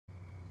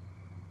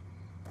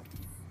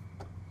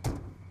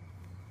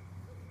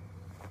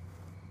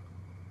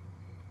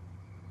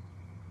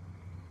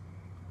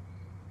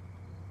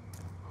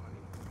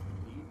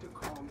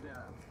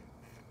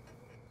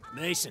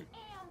Mason.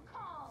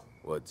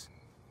 Woods.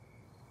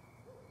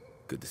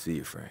 Good to see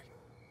you, Frank.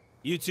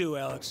 You too,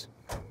 Alex.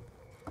 5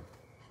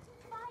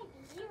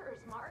 years,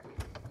 Mark.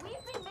 We've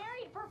been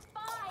married for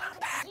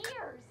 5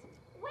 years.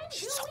 When do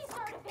we start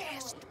a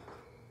family?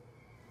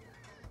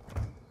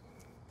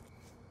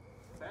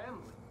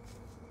 Family?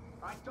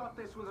 I thought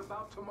this was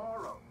about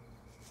tomorrow.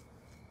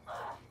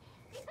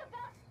 It's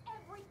about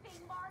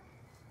everything, Mark.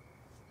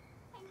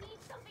 I need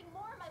something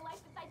more in my life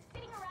besides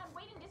sitting around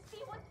waiting to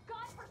see what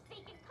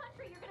godforsaken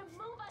country you're gonna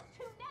move us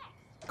to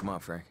next. Come on,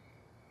 Frank.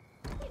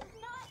 It's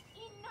not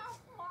enough,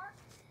 Mark.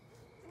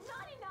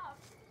 Not enough.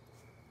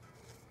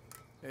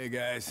 Hey,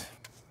 guys.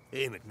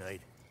 Hey,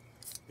 McKnight.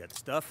 Got the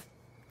stuff?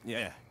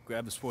 Yeah,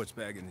 grab the sports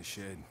bag in the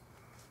shed.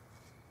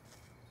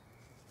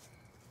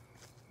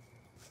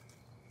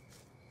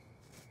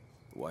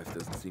 The wife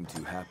doesn't seem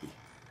too happy.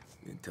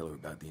 You didn't tell her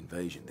about the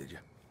invasion, did you?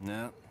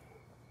 No.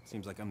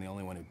 Seems like I'm the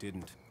only one who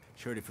didn't.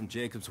 Heard it from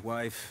Jacob's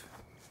wife,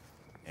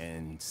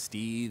 and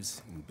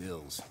Steve's, and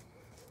Bill's.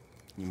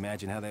 Can you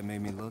imagine how that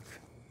made me look?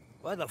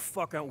 Why the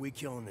fuck aren't we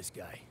killing this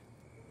guy?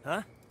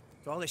 Huh?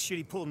 For all this shit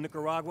he pulled in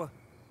Nicaragua?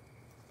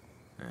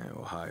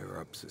 Well,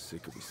 higher-ups are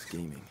sick of his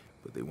scheming,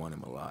 but they want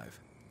him alive.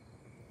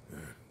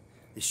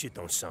 This shit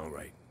don't sound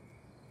right.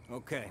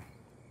 Okay.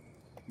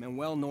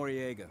 Manuel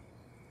Noriega,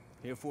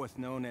 hereforth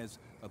known as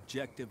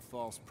Objective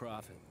False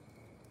Prophet.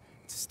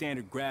 It's a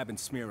standard grab and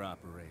smear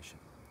operation.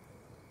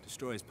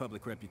 Destroy his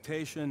public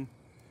reputation,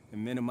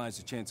 and minimize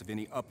the chance of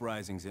any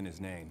uprisings in his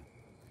name.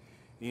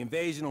 The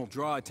invasion will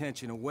draw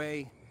attention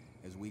away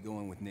as we go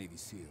in with Navy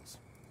SEALs.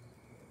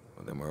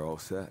 Well, then we're all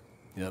set.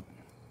 Yep.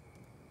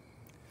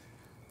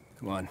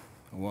 Come on,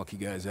 I'll walk you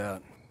guys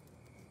out.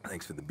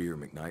 Thanks for the beer,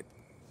 McKnight.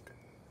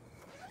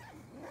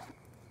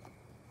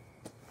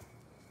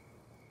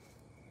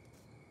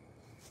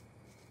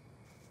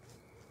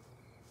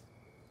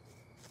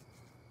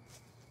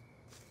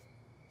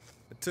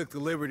 I took the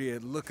liberty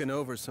of looking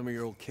over some of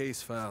your old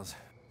case files.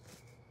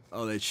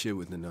 All that shit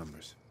with the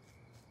numbers.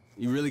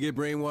 You really get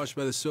brainwashed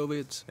by the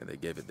Soviets? And they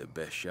gave it their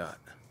best shot.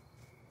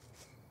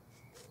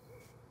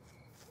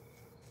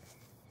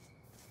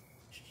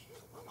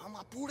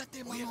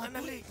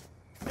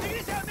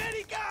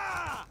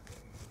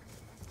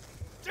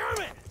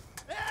 German!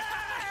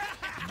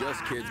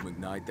 Just kids,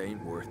 McKnight. They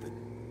ain't worth it.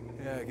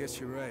 Yeah, I guess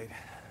you're right.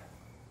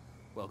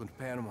 Welcome to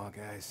Panama,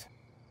 guys.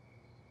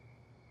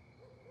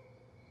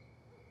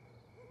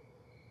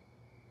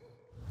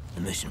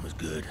 The mission was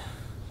good.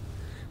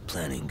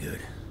 Planning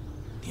good.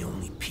 The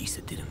only piece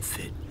that didn't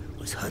fit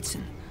was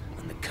Hudson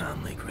on the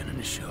comm lake running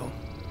the show.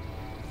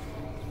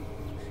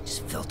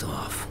 Just felt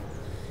off,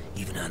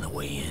 even on the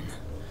way in.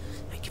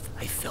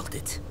 I felt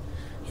it.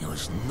 You know, it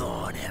was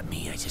gnawing at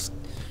me. I just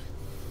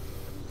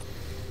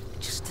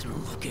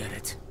didn't look at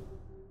it.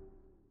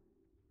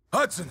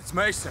 Hudson, it's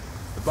Mason.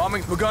 The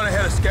bombing's begun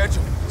ahead of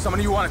schedule. Someone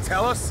of you want to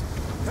tell us?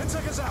 10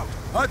 seconds out.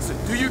 Hudson,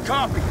 do you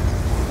copy?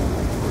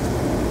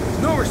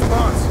 No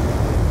response.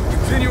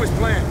 Continue as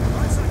planned.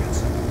 5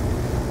 seconds.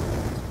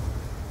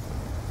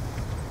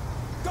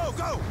 Go,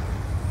 go!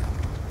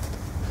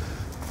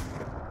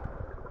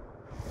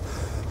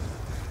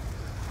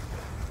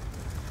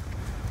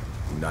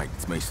 McKnight,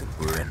 it's Mason.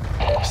 We're in.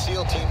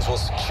 SEAL teams will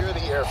secure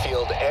the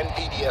airfield and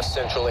PDF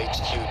Central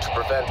HQ to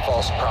prevent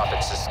false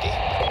prophets' escape.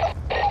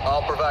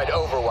 I'll provide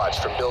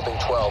overwatch from Building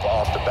 12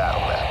 off the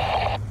battle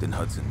map. Didn't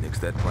Hudson nix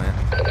that plan?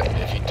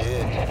 If he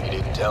did, he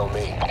didn't tell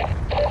me.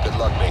 Good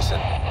luck, Mason.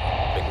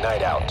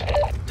 McKnight out.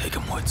 Take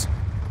him, Woods.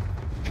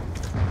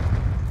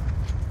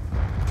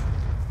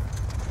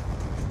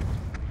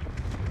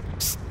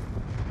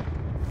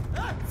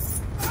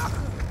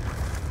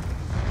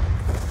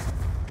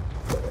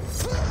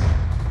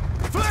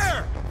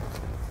 Flare!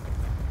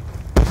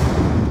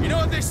 You know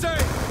what they say?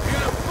 You're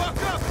gonna fuck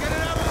up, get it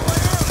out of the way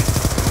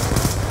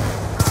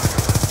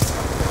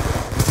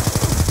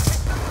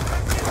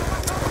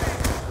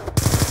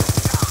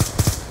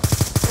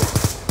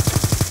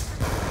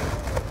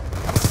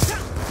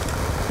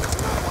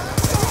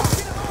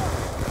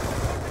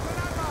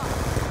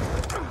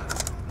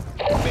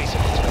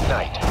Mason, it's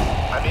McKnight.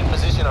 I'm in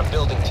position on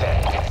Building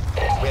 10.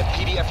 We have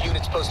PDF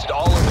units posted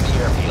all over the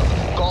airfield.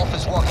 Golf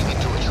is walking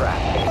into a trap.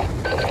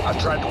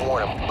 I've tried to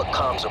warn him, but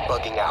comms are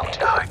bugging out.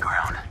 High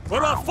ground. What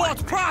about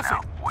false prophet?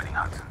 Waiting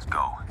Hudson's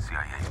go.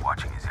 CIA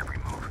watching his every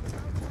move.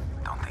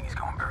 Don't think he's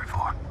going very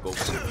far. Both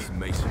sides,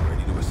 Mason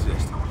ready to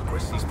assist.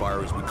 Request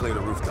ceasefire as we clear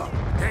the rooftop.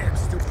 Damn,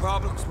 still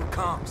problems with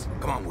comms.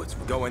 Come on, Woods,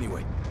 we go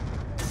anyway.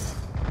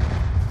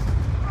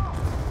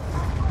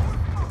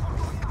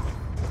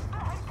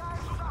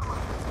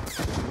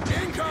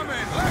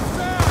 Incoming! Left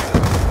side!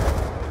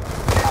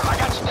 I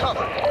got you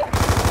covered.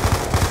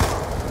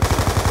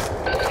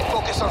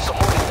 Focus on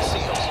supporting the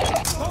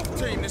SEALs. Hope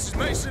team, this is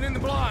Mason in the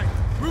blind.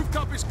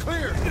 Rooftop is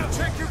clear.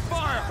 Check your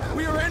fire.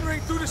 We are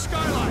entering through the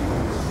skyline.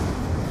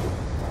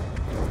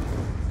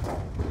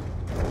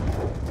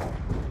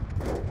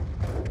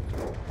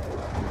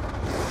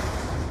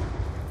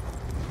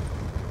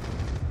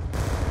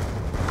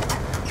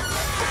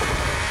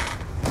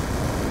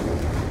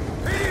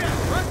 PDF,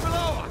 right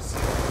below us.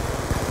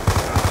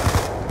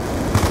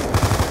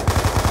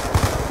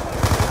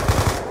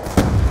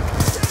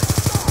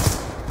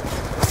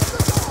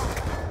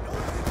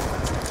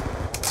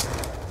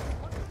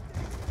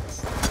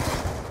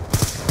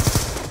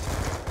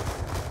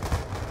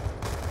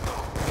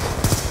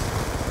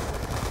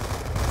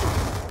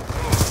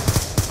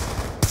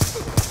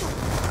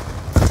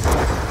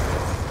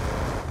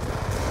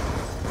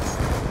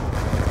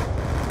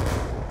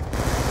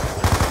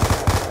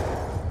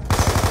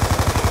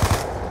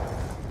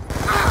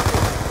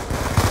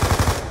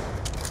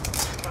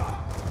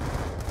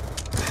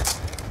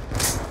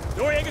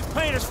 Noriega's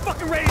plane is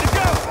fucking ready to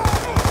go!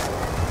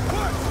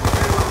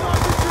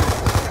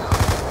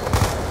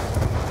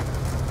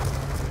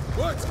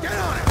 Woods, get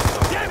on it!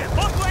 Damn it!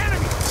 Multiple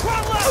enemy!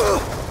 Run left!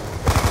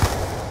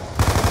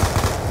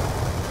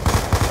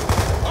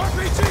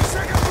 RPG,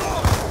 second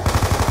floor!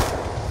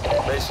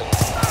 Mason,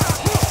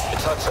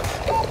 it's Hudson.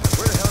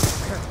 Where the hell is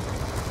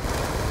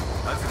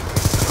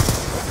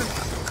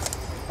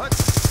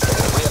Hudson?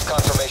 We have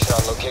confirmation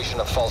on location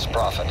of False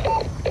Prophet.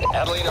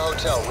 Adelina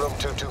Hotel, room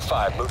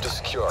 225. Move to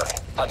secure.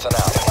 Hudson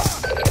out.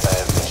 I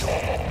have visual.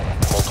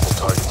 Multiple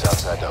targets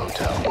outside the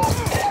hotel.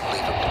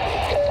 Leave them to me.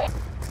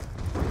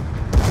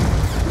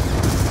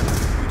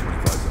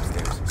 325's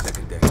upstairs.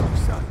 Second deck,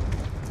 east side.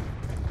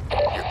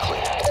 You're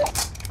clear.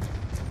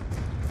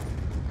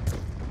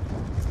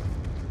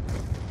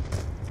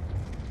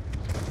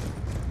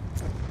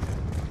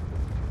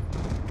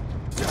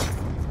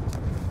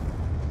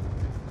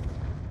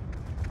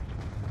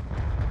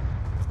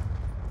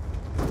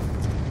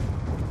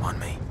 On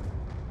me.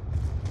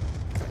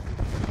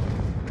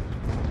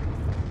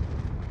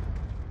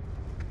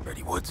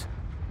 Ready, Woods?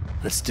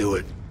 Let's do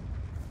it.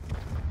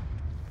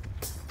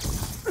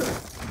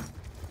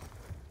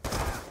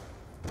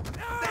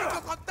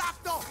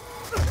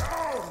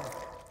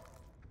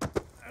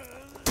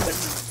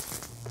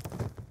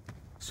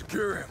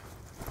 Secure him.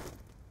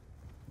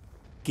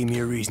 Give me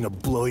a reason to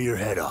blow your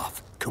head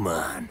off. Come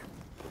on.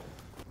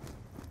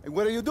 Hey,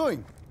 what are you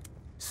doing?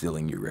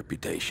 Sealing your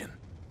reputation.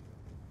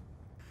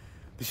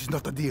 This is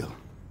not a deal.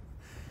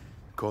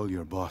 Call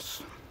your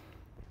boss.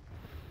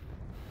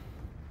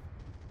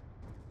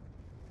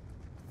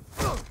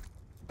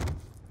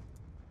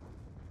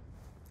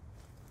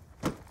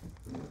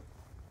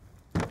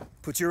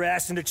 Put your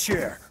ass in a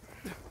chair.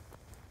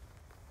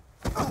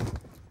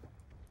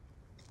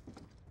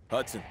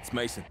 Hudson, it's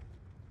Mason.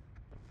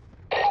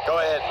 Go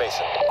ahead,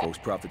 Mason. False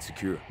Prophet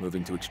secure.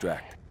 Moving to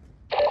extract.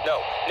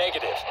 No,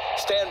 negative.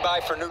 Stand by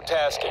for new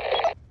tasking.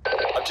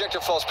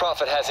 Objective False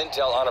Prophet has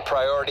intel on a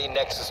priority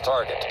Nexus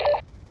target.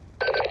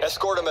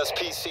 Escort him as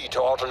PC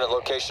to alternate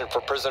location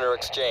for prisoner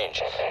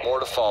exchange. More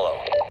to follow.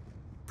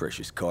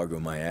 Precious cargo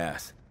my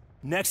ass.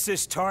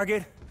 Nexus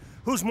target?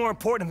 Who's more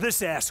important than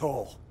this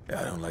asshole?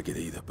 I don't like it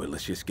either, but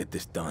let's just get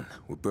this done.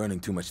 We're burning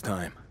too much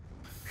time.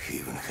 He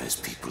even has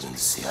people in the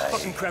CIA.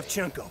 Fucking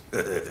Kravchenko.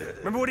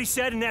 Remember what he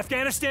said in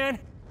Afghanistan?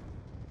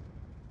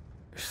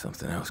 There's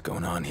something else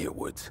going on here,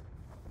 Woods.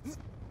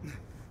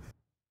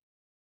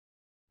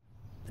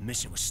 The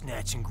mission was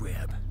snatch and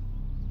grab.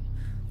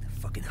 The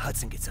fucking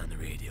Hudson gets on the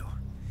radio.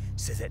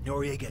 Says that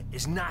Noriega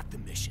is not the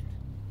mission.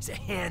 It's a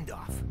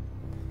handoff.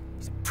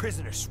 He's a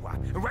prisoner swap.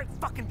 And right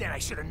fucking then I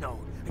should have known.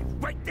 Like,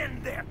 right then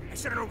and there. I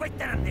should have known right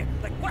then and there.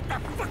 Like, what the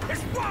fuck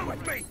is wrong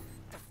with me?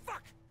 The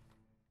fuck?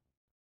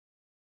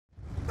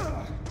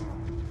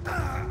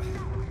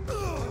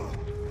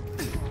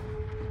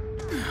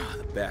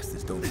 The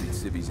bastards don't treat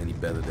civvies any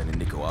better than in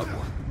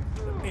Nicaragua.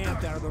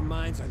 Amped out of their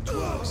minds on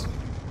drugs.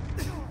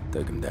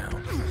 Take them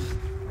down.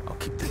 I'll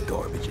keep the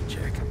garbage in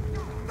check.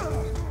 Come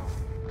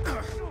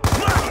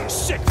on, you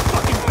sick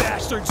fucking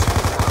bastards!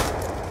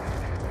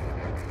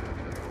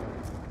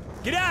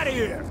 Get out of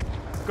here!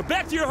 Go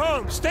back to your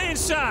home. Stay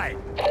inside.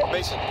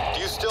 Mason, do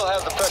you still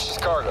have the precious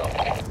cargo?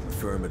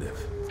 Affirmative.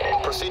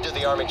 Proceed to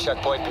the Army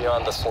checkpoint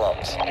beyond the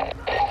slums.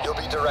 You'll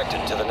be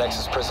directed to the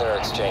Nexus prisoner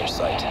exchange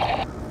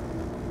site.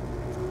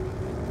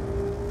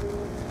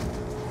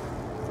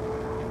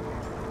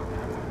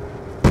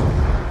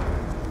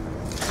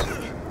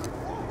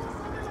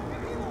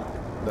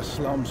 The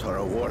slums are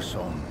a war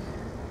zone.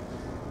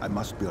 I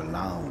must be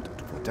allowed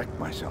to protect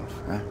myself,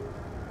 huh?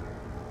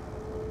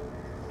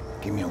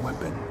 Give me a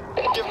weapon.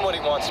 Give him what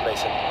he wants,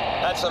 Mason.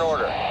 That's an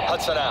order.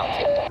 Hudson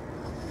out.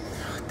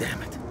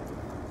 Damn it.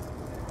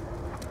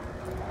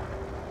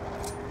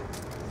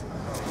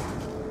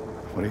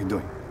 What are you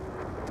doing?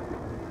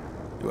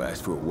 You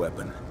asked for a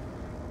weapon.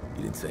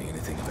 You didn't say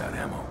anything about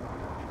ammo.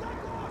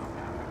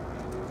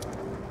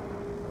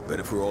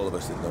 Better for all of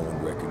us that no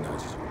one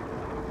recognizes you.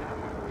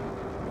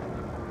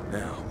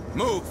 Now,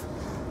 move!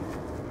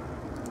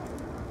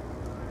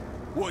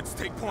 Woods,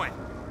 take point.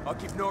 I'll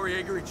keep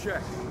Noriega in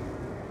check.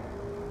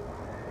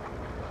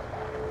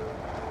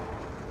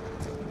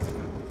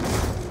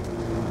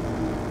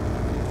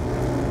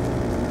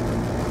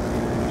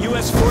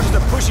 U.S. forces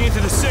are pushing into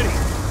the city.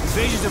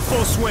 Invasion's in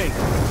full swing.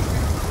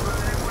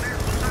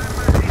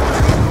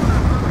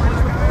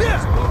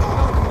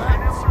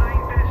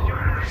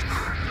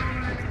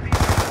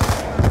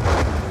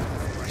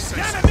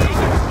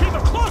 Keep a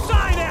close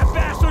eye on that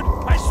bastard!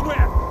 I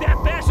swear, that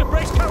bastard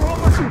breaks cover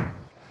over.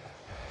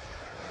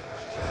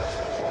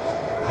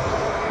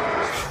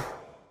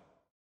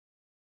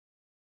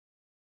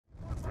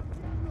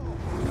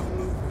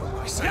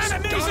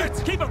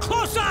 Keep a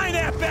close eye on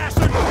that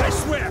bastard! I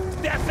swear,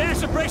 that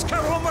bastard breaks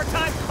cover one more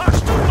time, I'll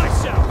shoot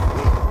myself!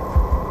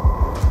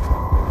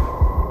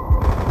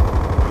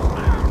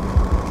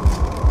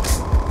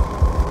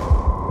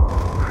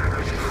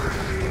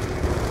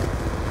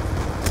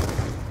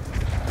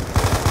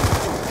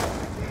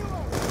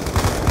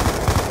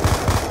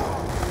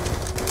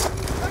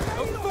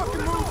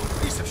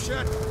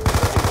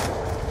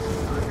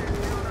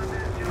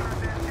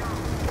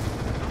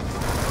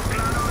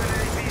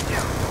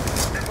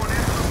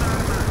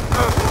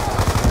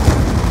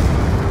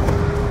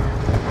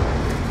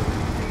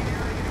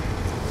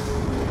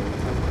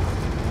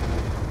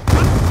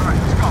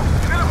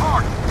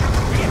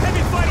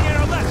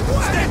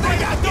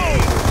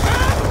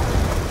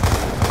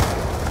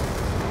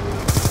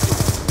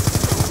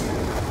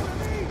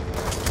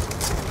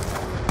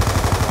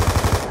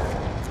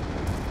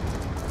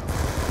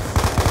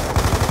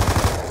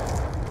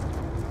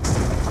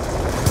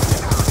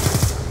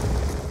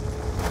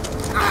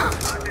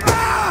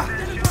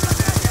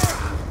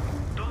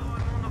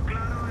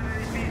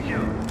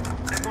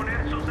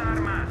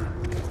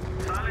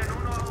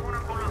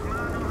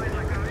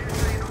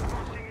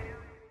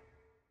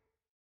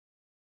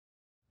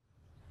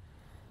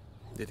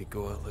 Did he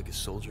go out like a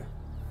soldier?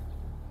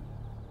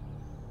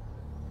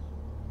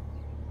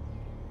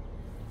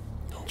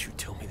 Don't you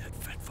tell me that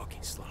fat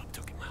fucking slob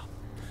took him out.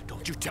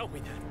 Don't you tell me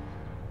that.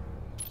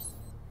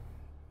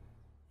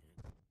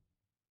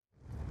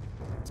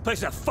 This place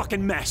is a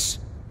fucking mess.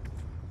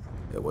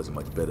 It wasn't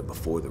much better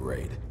before the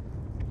raid.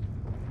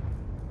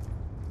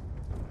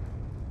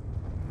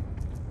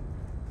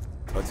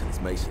 Hudson, it's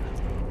Mason.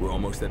 We're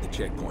almost at the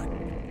checkpoint.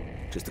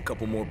 Just a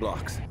couple more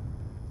blocks.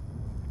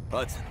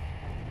 Hudson.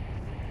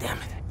 Damn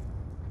it.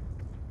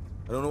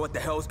 I don't know what the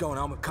hell's going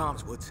on with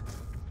comms, Woods.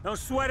 Don't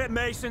sweat it,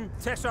 Mason.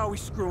 Tech's always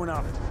screwing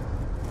up.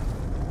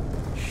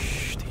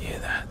 Shh, do you hear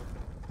that?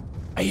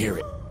 I hear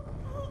it.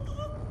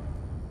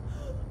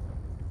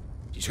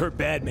 She's hurt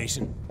bad,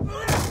 Mason.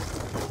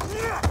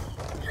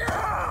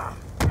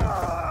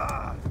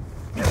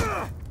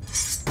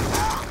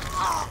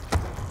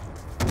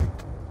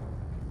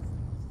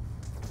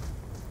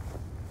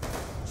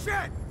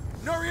 Shit!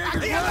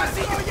 Noriega's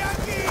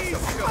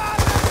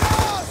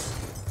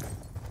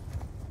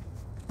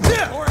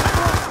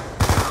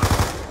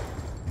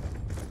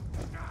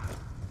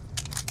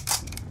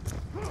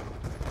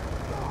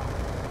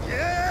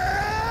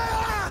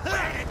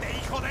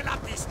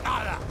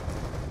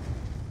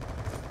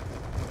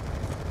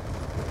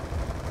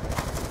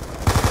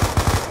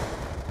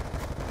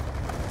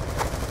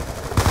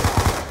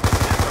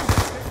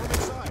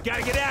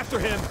Gotta get after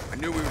him! I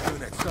knew we were doing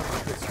that son of a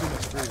bitch too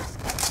much food.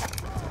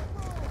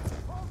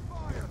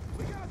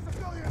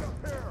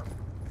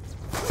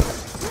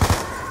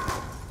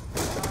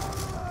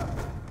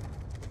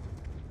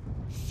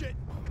 Shit!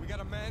 We got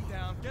a man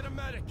down. Get a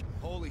medic!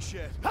 Holy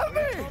shit. Help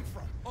Where did me! it come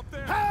from? Up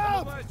there! Help!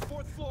 On the ledge,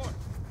 4th floor!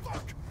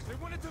 Fuck! They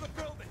went into the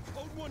building!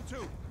 Code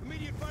 1-2.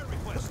 Immediate fire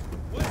request.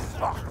 West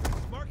side.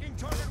 Marking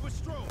target with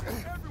strobe.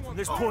 Everyone From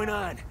this point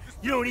on,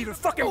 you don't even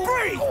fucking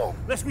breathe!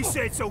 Unless we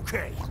say it's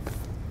okay.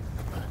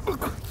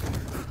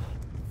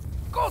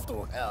 Go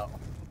to hell.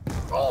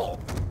 Oh.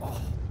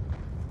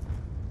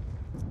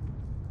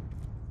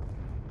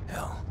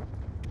 Hell,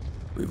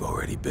 we've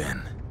already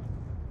been.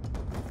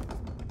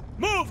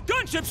 Move!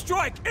 Gunship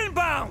strike!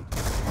 Inbound!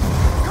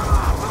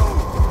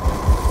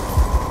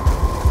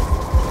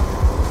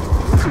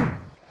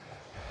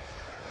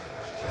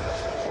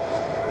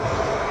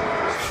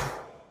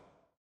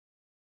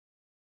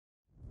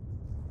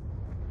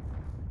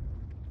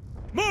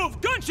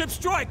 Move! Gunship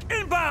strike!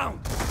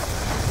 Inbound!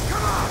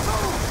 Come on,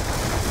 move!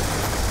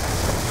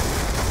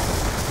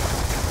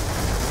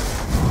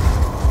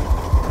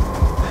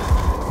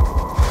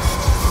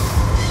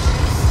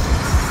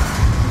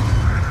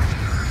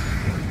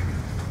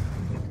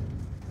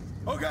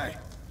 Okay,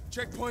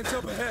 checkpoint's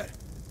up ahead.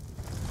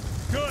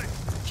 Good.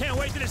 Can't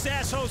wait till this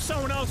asshole's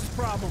someone else's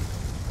problem.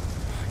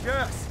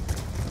 Yes.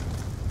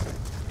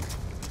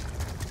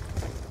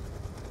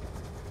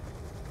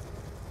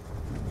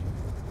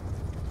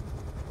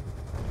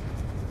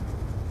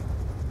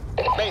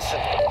 Mason,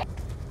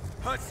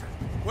 Hudson,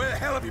 where the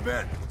hell have you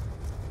been?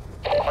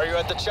 are you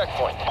at the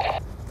checkpoint?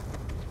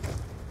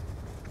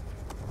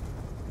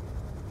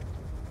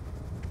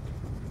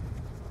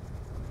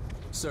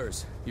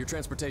 Sirs, your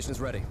transportation is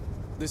ready.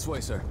 This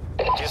way, sir.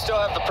 Do you still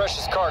have the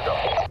precious cargo?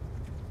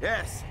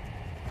 Yes.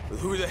 But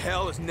who the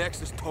hell is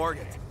Nexus'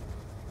 target?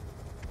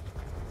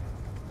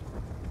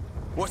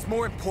 What's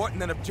more important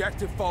than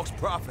objective false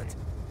prophet?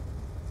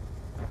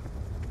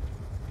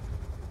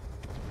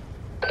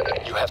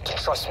 You have to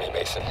trust me,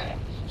 Mason.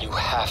 You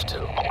have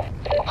to.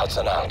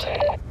 Hudson out.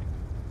 I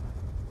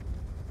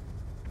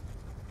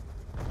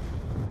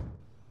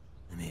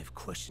may have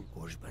questioned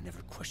orders, but I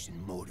never questioned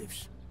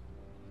motives.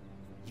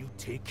 You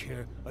take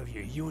care of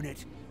your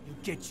unit, you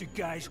get your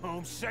guys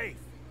home safe.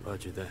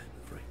 Roger that,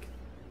 Frank.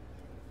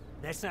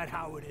 That's not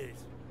how it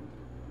is.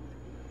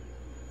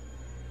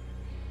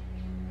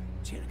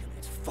 Chain of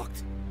command's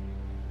fucked.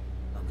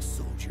 I'm a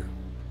soldier.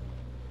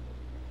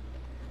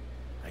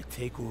 I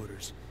take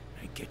orders,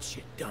 I get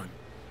shit done.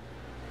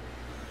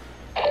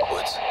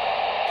 Woods,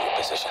 your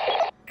position.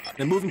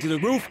 They're moving to the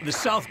roof of the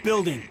south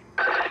building.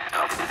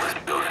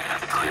 West building,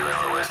 clear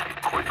LOS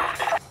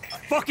coordinates.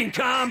 Fucking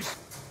comms!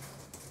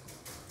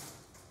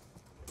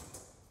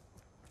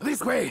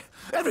 This way!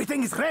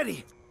 Everything is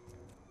ready!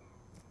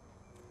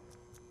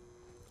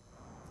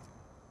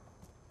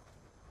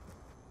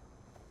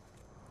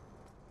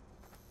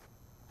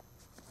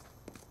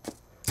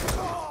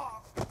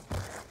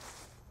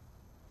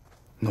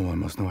 No one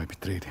must know I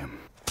betrayed him.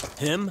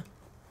 Him?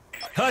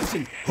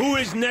 Hudson, who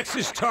is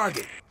Nexus'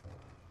 target?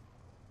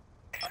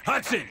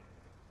 Hudson!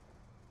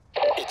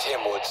 It's him,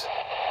 Woods.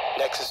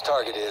 Nexus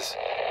target is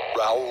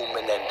Raul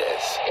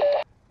Menendez.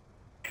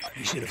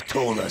 You should have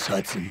told us,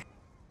 Hudson.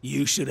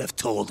 You should have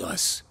told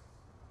us.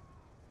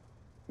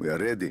 We are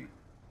ready.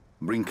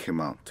 Bring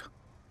him out.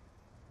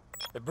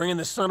 They're bringing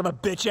the son of a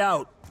bitch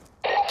out.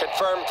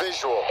 Confirm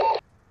visual.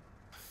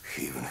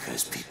 He even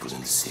has people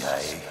in the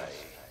CIA.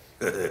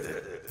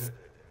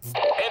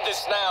 End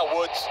this now,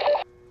 Woods.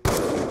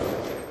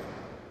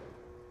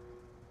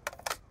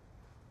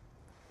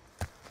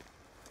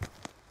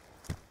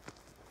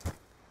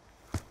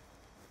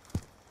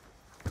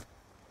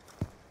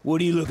 What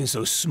are you looking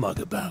so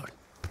smug about?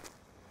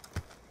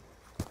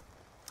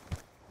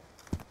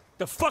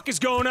 The fuck is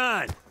going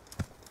on?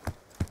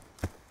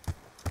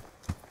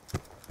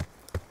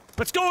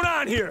 What's going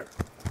on here?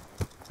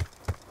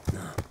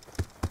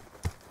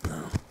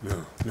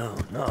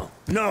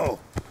 No!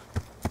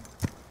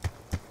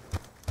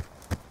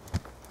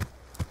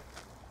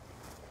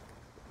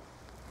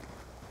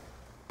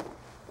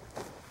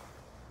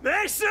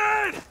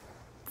 Mason!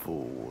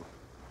 Fool.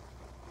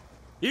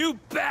 You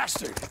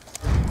bastard!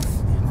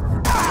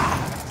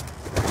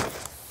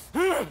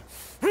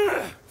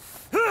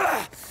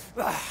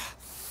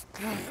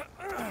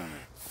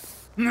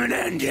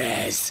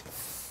 Menendez!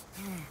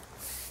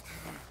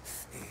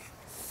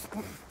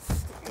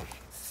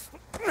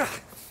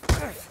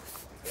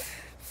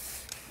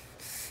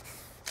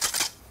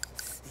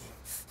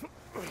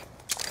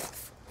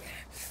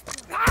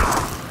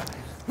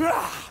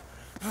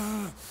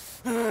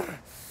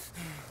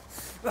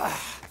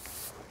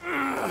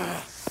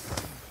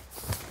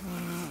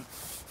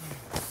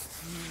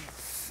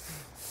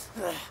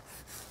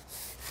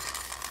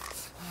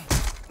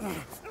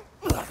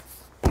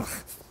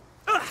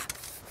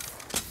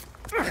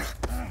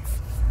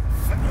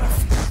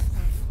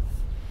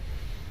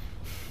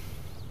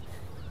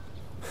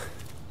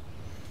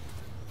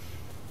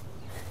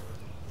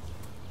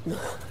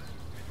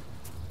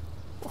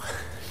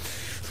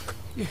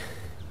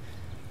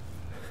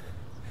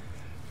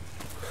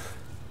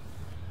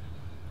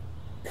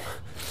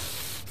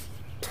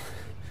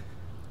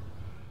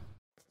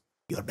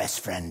 Your best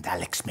friend,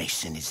 Alex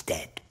Mason, is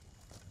dead.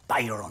 By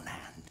your own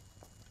hand.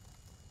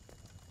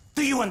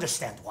 Do you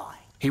understand why?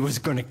 He was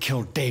gonna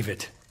kill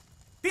David.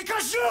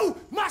 Because you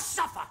must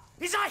suffer,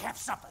 as I have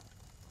suffered.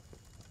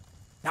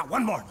 Now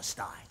one more must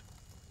die.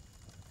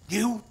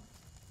 You,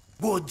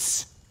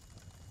 Woods,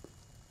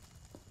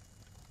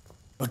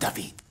 or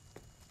David.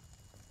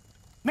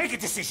 Make a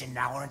decision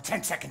now, or in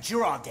 10 seconds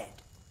you're all dead.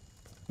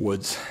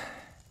 Woods,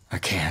 I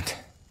can't.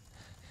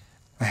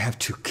 I have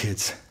 2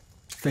 kids.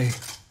 They...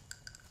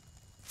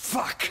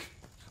 Fuck!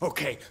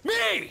 Okay,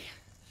 me!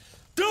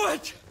 Do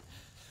it!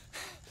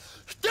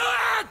 Do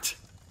it!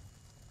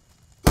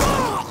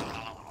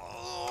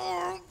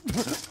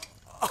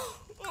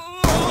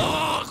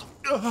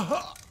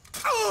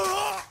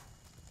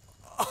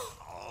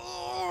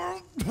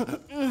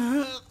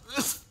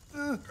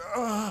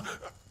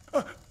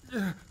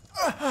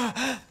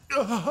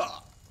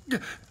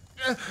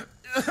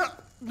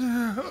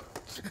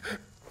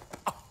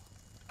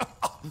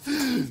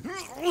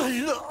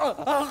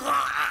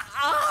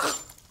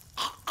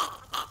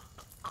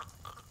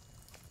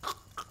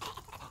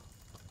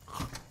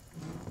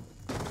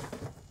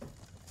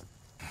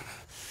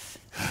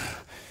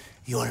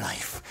 Your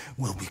life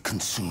will be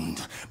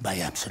consumed by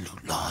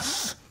absolute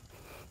loss.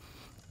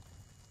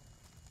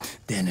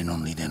 Then and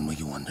only then will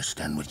you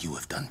understand what you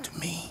have done to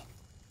me.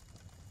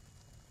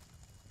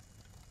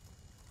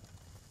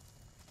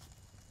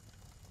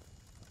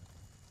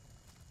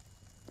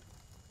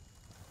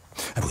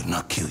 I would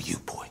not kill you,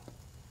 boy.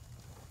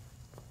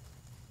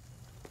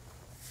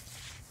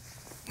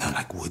 Not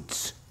like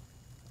Woods.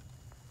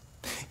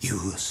 You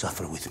will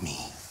suffer with me.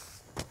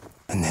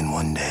 And then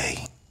one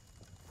day,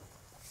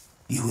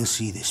 you will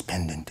see this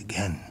pendant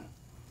again.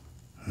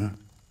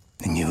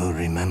 And you will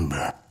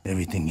remember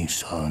everything you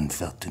saw and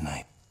felt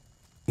tonight.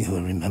 You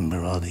will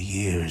remember all the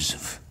years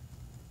of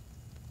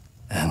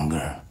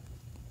anger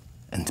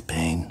and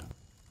pain.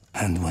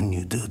 And when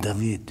you do,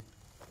 David,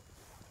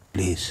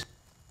 please,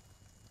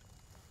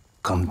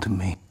 come to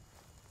me.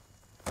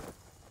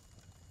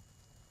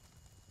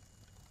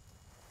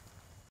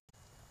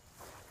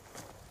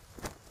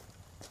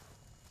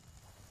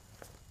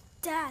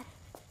 Dad,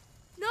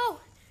 no!